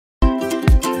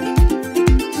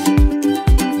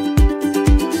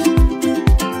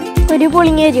ഒരു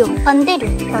പുളിങ്ങ തരുമോ?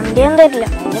 പന്തരും പന്തയും തരില്ല,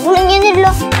 പുളിങ്ങ തരില്ല.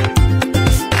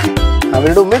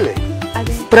 അവരുടെ ഉമ്മയല്ലേ?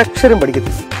 ഒരക്ഷരം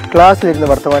പഠിക്കത്തില്ല. ക്ലാസ്സിലിരുന്ന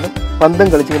വർത്തമാനം പന്തം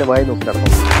കളിച്ചിങ്ങനെ വായി നോക്കി നടന്നു.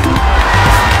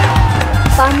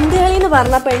 പന്ത് കളി എന്ന്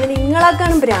പറഞ്ഞ പെണ്ണ്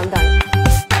നിങ്ങളാക്കാനും ഭ്രാന്താണ്.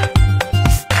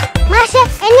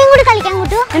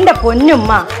 എന്റെ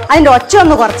പൊന്നുമ്മ, അതിന്റെ ഒച്ച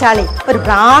ഒന്ന് കുറച്ചാളി. ഒരു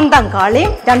ഭ്രാന്തം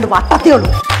കളിയും 2 വട്ടത്തിയുള്ളൂ.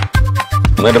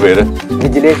 പേര്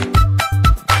വിജിലേഷ്.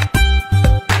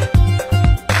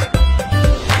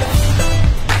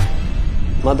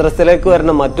 മദ്രസയിലേക്ക്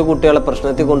വരുന്ന മറ്റു കുട്ടികളെ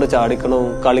പ്രശ്നത്തിൽ കൊണ്ട് ചാടിക്കണോ,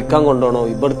 കളിക്കാൻ കൊണ്ടുപോകണോ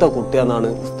ഇവിടുത്തെ കുട്ടിയാന്നാണ്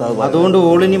ഉസ്താദ്. അതുകൊണ്ട്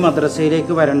ഓളിനി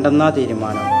മദ്രസയിലേക്ക് വരണ്ടെന്നാ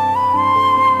തീരുമാനം.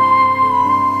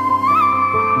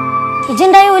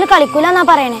 ഇജുണ്ടായി ഓല് കളിക്കൂലെന്നാ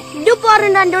പറയണേ. എന്റെ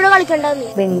കൂടെ കളിക്കണ്ടെന്ന്.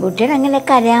 പെൺകുട്ടികൾ അങ്ങനെ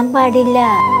കരയാൻ പാടില്ല.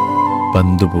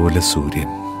 പന്ത് പോലെ സൂര്യൻ,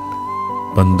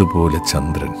 പന്ത് പോലെ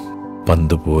ചന്ദ്രൻ,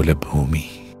 പന്ത് പോലെ ഭൂമി,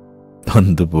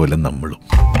 പന്ത് പോലെ നമ്മളും.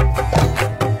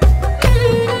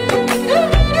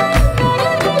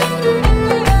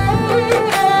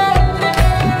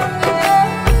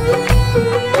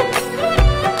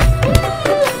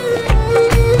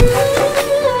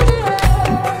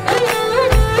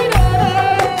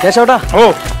 കേശവട്ടാ,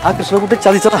 ആ കൃഷ്ണകുട്ടി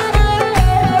ചതിച്ചതാ.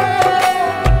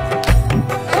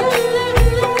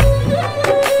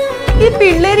 ഈ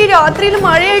പിള്ളേര് രാത്രിയിൽ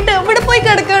മഴയായിട്ട് എവിടെ പോയി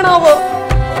കിടക്കണാവോ?